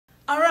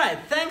Alright,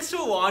 thanks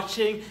for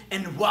watching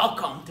and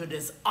welcome to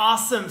this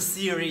awesome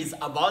series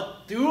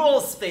about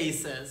dual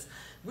spaces,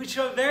 which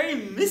are very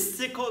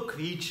mystical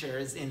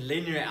creatures in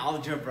linear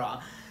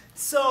algebra.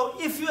 So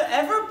if you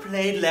ever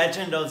played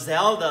Legend of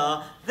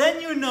Zelda,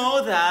 then you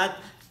know that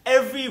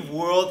every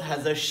world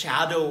has a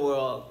shadow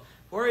world,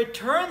 where it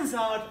turns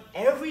out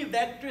every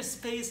vector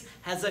space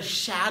has a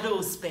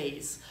shadow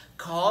space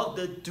called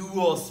the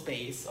dual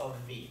space of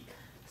V.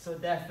 So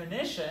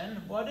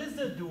definition, what is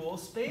the dual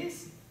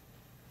space?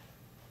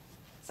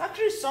 It's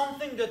actually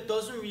something that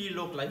doesn't really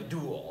look like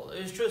dual.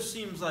 It just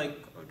seems like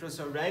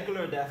just a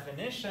regular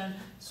definition.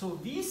 So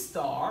V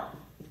star,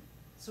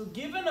 so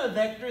given a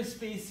vector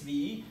space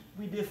V,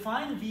 we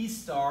define V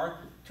star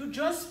to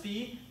just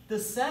be the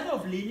set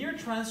of linear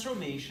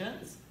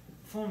transformations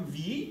from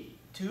V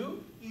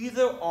to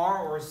either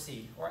R or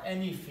C, or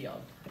any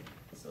field.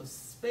 So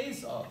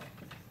space of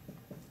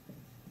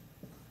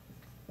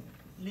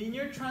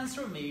linear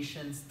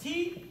transformations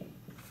T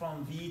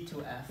from V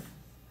to F.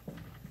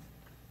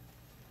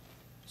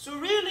 So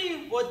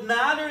really, what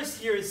matters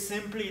here is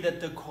simply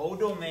that the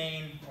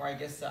codomain, or I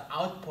guess the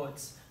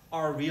outputs,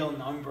 are real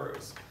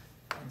numbers.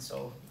 And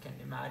so you can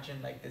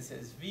imagine like this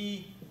is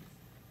V,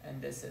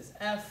 and this is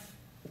F,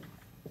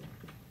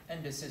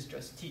 and this is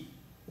just T.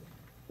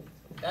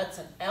 That's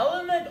an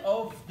element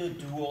of the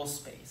dual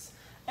space.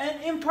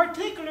 And in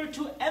particular,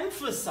 to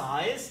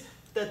emphasize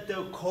that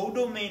the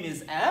codomain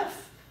is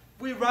F,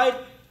 we write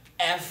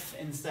F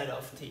instead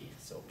of T.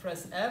 So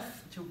press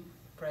F to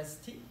press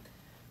T.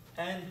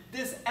 And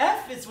this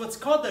F is what's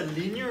called a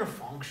linear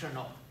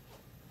functional.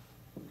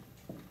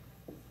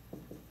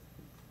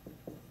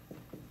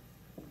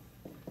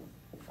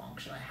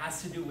 Functional. It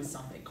has to do with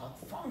something called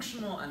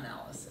functional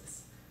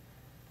analysis.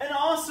 And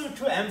also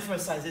to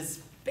emphasize, it's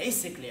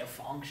basically a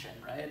function,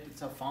 right?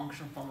 It's a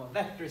function from a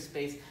vector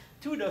space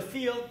to the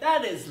field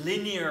that is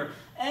linear.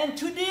 And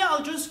today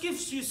I'll just give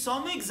you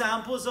some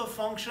examples of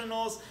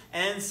functionals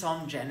and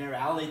some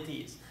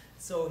generalities.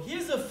 So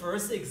here's the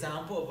first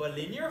example of a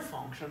linear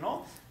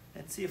functional.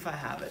 Let's see if I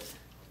have it.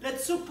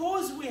 Let's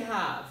suppose we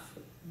have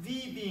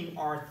V being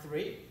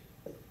R3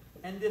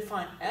 and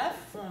define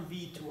F from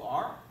V to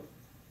R.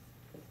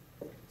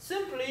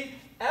 Simply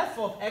F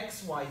of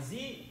x, y,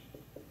 z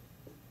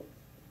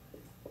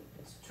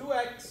is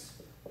 2x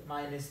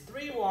minus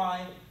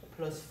 3y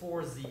plus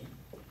 4z.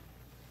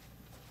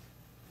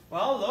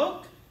 Well,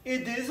 look,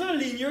 it is a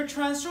linear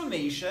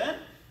transformation,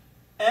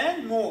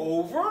 and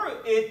moreover,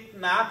 it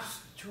maps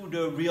to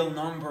the real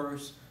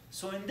numbers.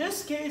 So in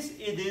this case,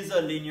 it is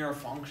a linear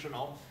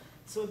functional.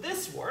 So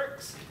this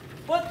works,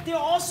 but there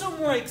are also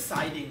more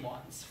exciting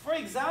ones. For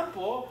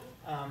example,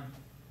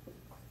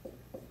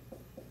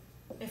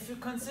 if you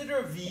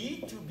consider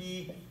V to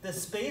be the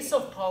space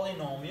of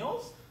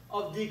polynomials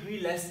of degree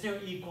less than or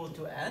equal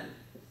to n,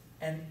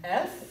 and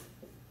F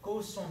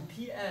goes from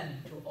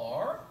Pn to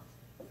R,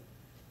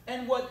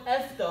 and what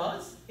F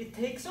does, it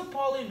takes a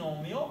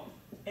polynomial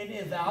and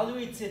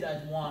evaluates it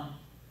at 1.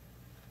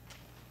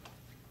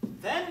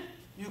 Then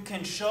you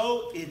can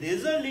show it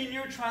is a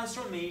linear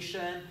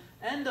transformation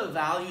and the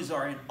values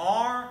are in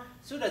R,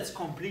 so that's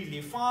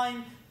completely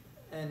fine.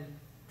 And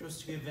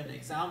just to give an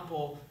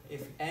example,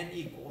 if n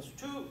equals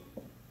 2,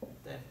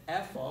 then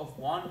f of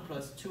 1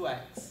 plus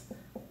 2x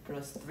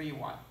plus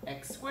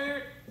 3x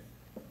squared,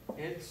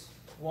 it's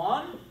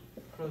 1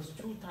 plus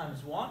 2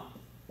 times 1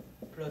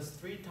 plus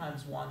 3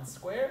 times 1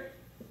 squared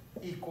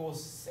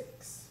equals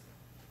 6.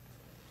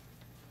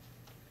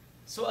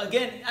 So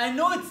again, I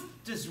know it's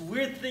this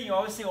weird thing, you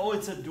always say, oh,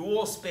 it's a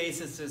dual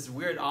space, it's this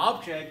weird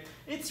object.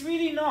 It's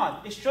really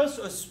not. It's just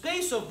a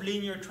space of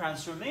linear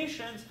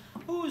transformations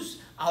whose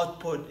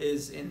output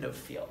is in the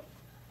field.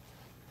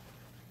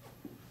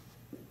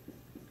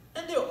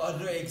 And there are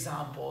other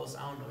examples.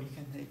 I don't know, you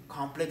can take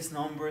complex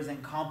numbers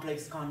and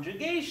complex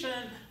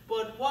conjugation,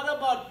 but what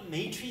about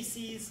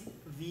matrices?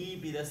 V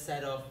be the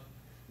set of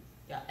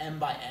m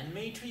by n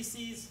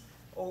matrices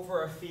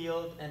over a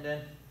field, and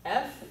then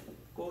F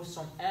goes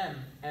from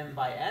m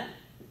by n,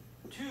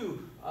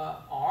 to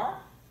R,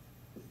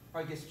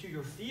 or I guess to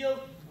your field,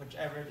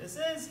 whichever this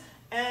is,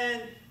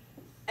 and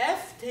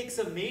F takes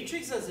a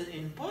matrix as an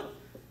input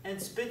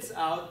and spits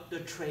out the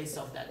trace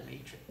of that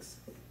matrix.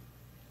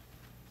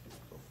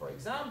 So for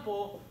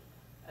example,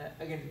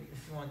 again,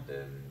 if you want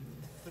the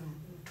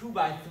 2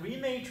 by 3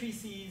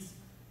 matrices,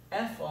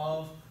 F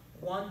of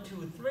 1,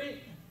 2, 3,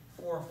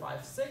 4,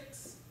 5,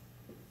 6,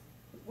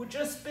 would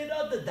just spit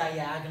out the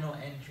diagonal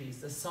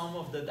entries, the sum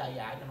of the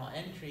diagonal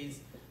entries,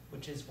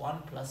 which is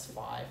 1 plus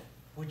 5,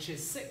 which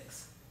is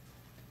 6.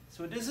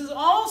 So this is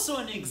also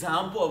an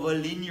example of a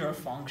linear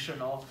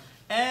functional.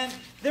 And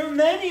there are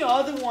many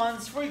other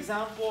ones. For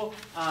example,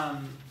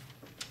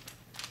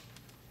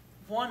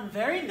 one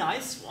very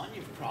nice one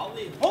you've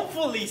probably,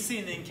 hopefully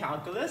seen in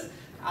calculus.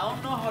 I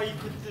don't know how you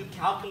could do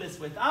calculus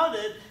without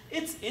it.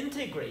 It's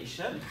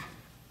integration.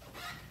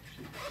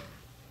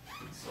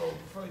 So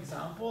for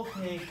example,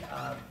 take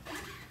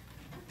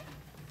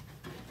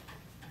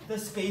the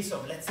space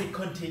of, let's say,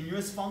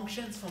 continuous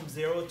functions from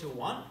 0 to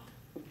 1.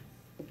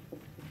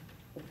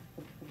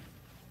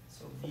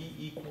 So v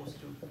equals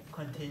to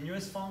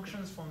continuous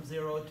functions from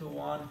 0 to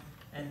 1,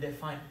 and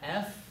define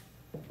f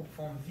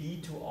from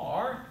v to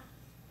r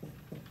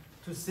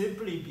to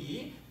simply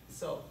be,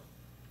 so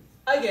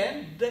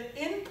again, the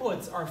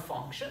inputs are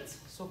functions,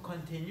 so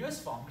continuous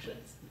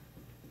functions.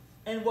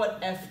 And what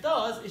f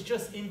does is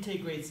just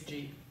integrates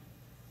g.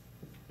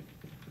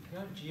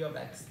 G of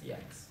x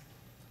dx.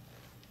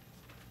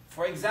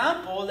 For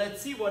example,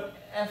 let's see what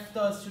f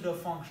does to the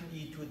function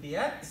e to the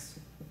x.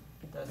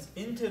 That's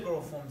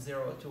integral from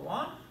 0 to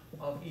 1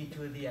 of e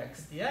to the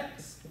x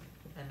dx.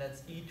 And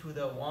that's e to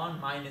the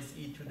 1 minus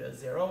e to the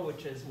 0,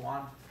 which is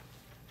 1.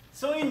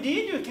 So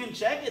indeed, you can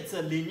check it's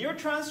a linear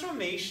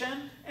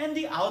transformation, and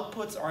the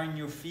outputs are in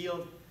your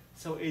field.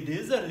 So it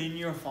is a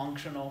linear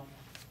functional.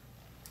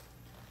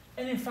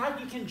 And in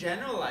fact, you can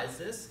generalize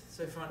this.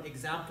 So for an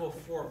example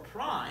 4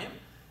 prime,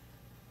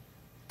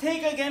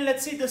 take again,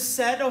 let's see the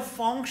set of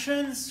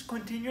functions,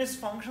 continuous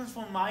functions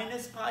from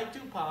minus pi to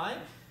pi,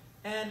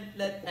 and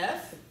let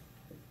f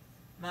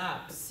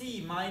map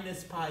c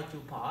minus pi to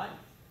pi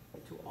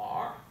to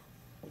r,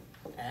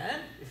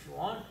 and if you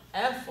want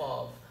f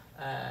of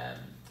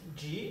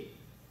g,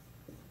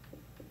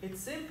 it's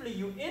simply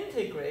you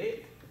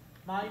integrate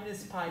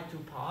minus pi to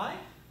pi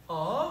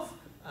of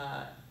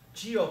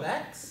g of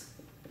x,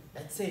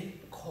 let's say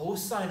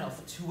cosine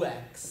of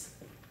 2x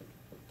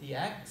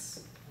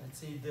dx, let's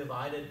say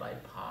divided by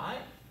pi.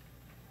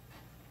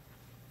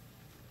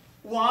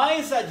 Why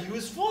is that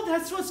useful?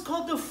 That's what's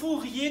called the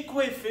Fourier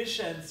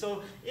coefficient.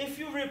 So if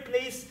you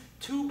replace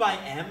 2 by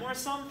m or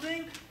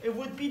something, it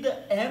would be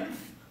the mth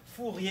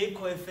Fourier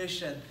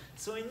coefficient.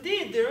 So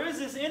indeed, there is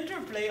this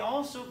interplay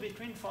also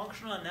between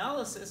functional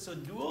analysis, so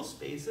dual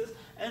spaces,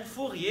 and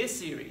Fourier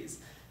series,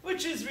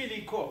 which is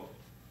really cool.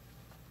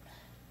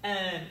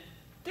 And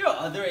there are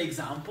other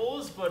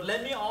examples, but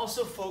let me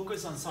also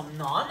focus on some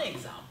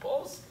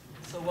non-examples.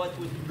 So what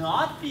would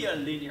not be a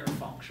linear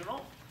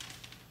functional?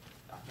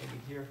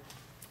 Maybe here.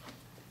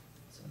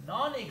 So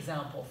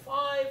non-example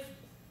 5,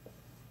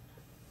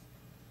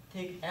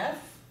 take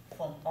f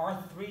from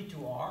R3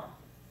 to R,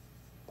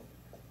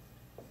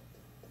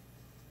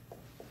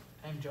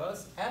 and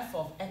just f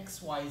of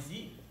x, y,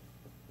 z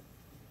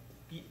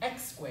be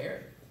x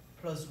squared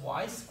plus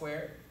y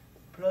squared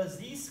plus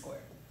z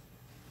squared.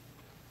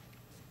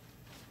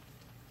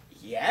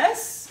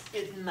 Yes,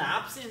 it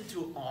maps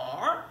into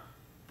R,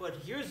 but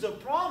here's the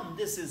problem.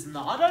 This is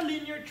not a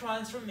linear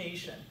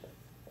transformation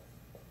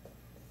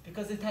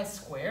because it has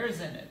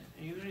squares in it.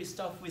 Usually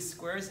stuff with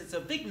squares, it's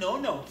a big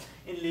no-no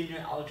in linear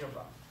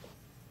algebra.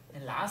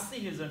 And lastly,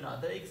 here's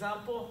another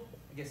example,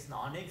 I guess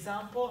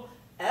non-example.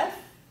 F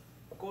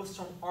goes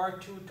from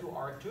R2 to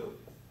R2.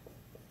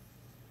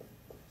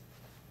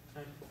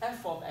 And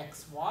f of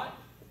xy,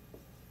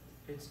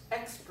 it's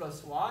x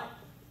plus y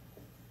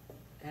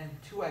and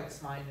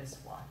 2x minus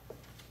y.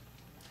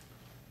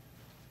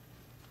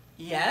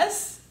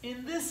 Yes,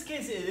 in this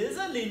case, it is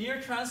a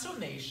linear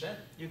transformation.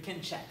 You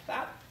can check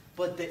that.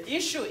 But the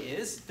issue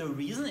is, the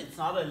reason it's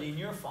not a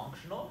linear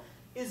functional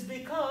is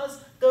because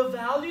the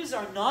values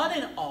are not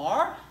in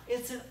R,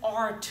 it's in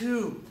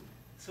R2.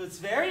 So it's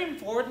very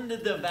important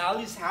that the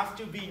values have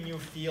to be in your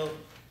field.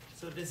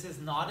 So this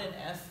is not an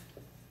F.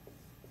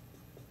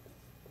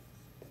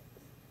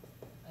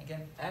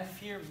 Again, F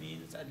here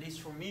means, at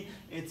least for me,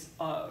 it's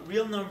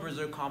real numbers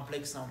or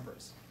complex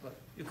numbers. But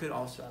you could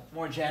also have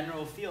more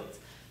general fields.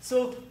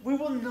 So we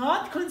will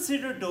not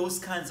consider those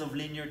kinds of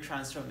linear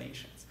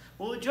transformations.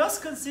 We'll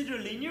just consider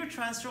linear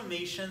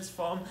transformations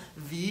from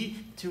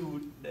V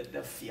to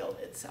the field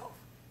itself.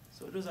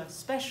 So those are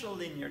special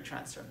linear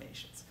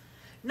transformations.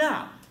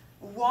 Now,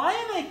 why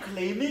am I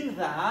claiming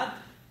that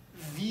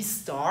V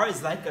star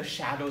is like a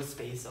shadow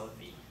space of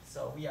V?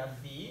 So we have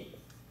V,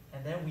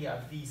 and then we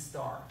have V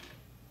star,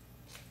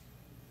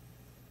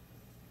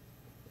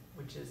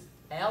 which is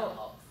L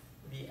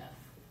of Vf.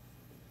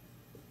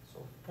 So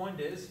point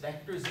is,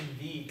 vectors in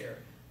V, they're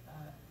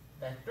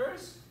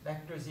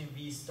vectors in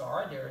V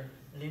star, they're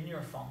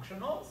linear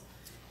functionals.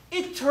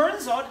 It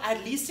turns out,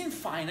 at least in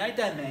finite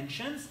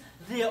dimensions,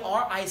 they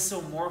are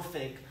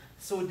isomorphic.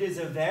 So there's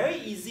a very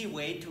easy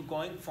way to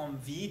going from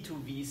V to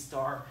V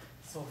star.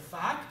 So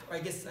fact, or I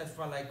guess that's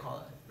what I call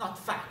it, not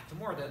fact,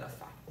 more than a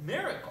fact,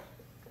 miracle.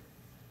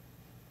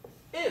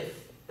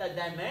 If the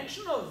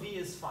dimension of V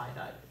is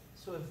finite,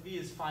 so if V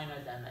is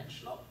finite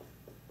dimensional,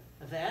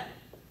 then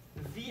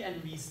V and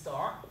V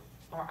star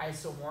are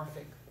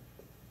isomorphic.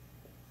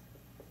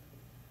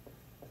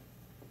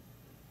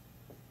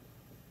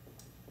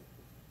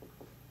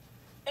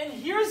 And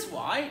here's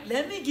why.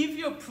 Let me give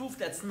you a proof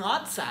that's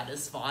not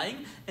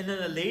satisfying, and in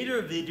a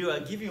later video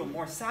I'll give you a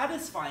more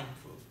satisfying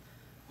proof.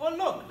 Well,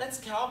 look, let's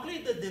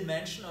calculate the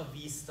dimension of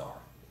V star.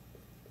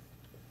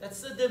 That's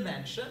the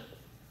dimension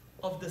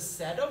of the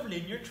set of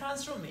linear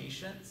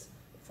transformations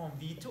from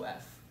V to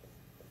F.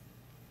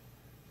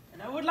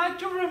 And I would like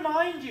to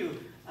remind you,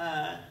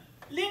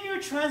 linear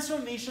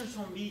transformations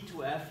from V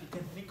to F, you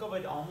can think of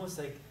it almost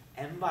like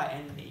m by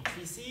n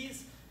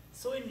matrices.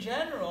 So in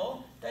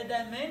general, the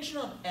dimension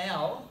of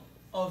L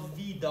of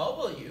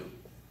VW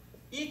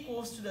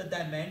equals to the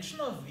dimension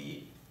of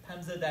V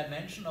times the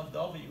dimension of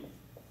W.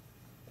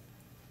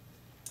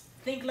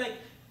 Think like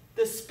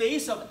the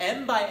space of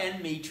m by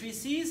n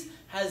matrices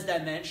has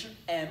dimension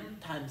m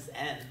times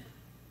n.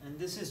 And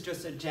this is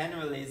just a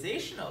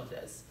generalization of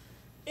this.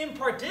 In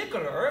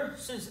particular,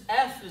 since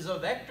F is a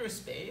vector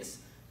space,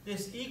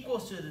 this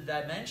equals to the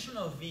dimension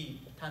of V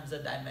times the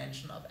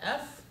dimension of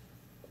F.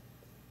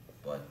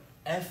 But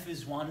F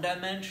is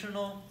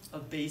one-dimensional. A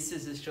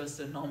basis is just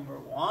a number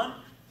 1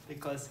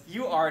 because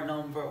you are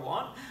number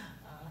 1.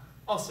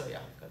 Also, yeah,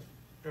 because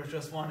there's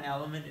just one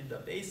element in the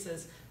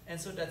basis. And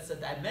so that's the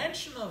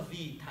dimension of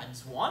V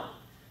times 1,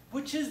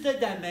 which is the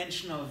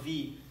dimension of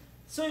V.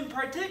 So in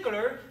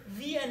particular,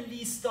 V and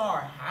V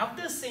star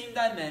have the same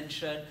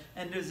dimension.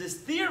 And there's this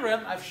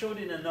theorem I've showed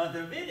in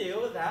another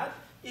video that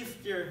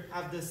if they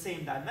have the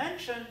same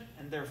dimension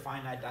and they're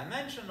finite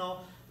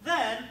dimensional,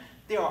 then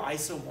they are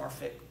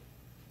isomorphic.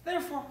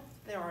 Therefore,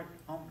 they are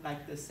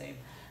like the same.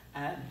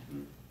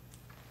 And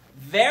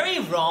very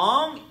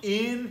wrong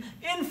in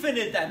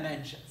infinite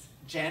dimensions.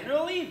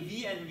 Generally,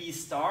 V and V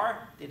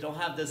star, they don't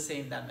have the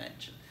same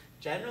dimension.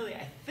 Generally,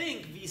 I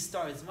think V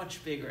star is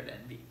much bigger than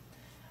V.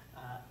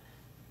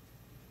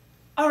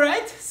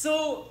 Alright,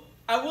 so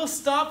I will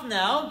stop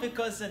now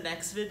because the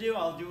next video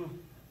I'll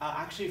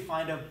actually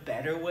find a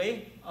better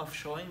way of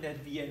showing that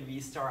V and V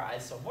star are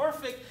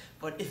isomorphic.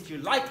 But if you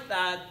like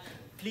that,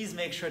 please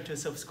make sure to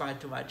subscribe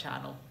to my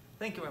channel.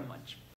 Thank you very much.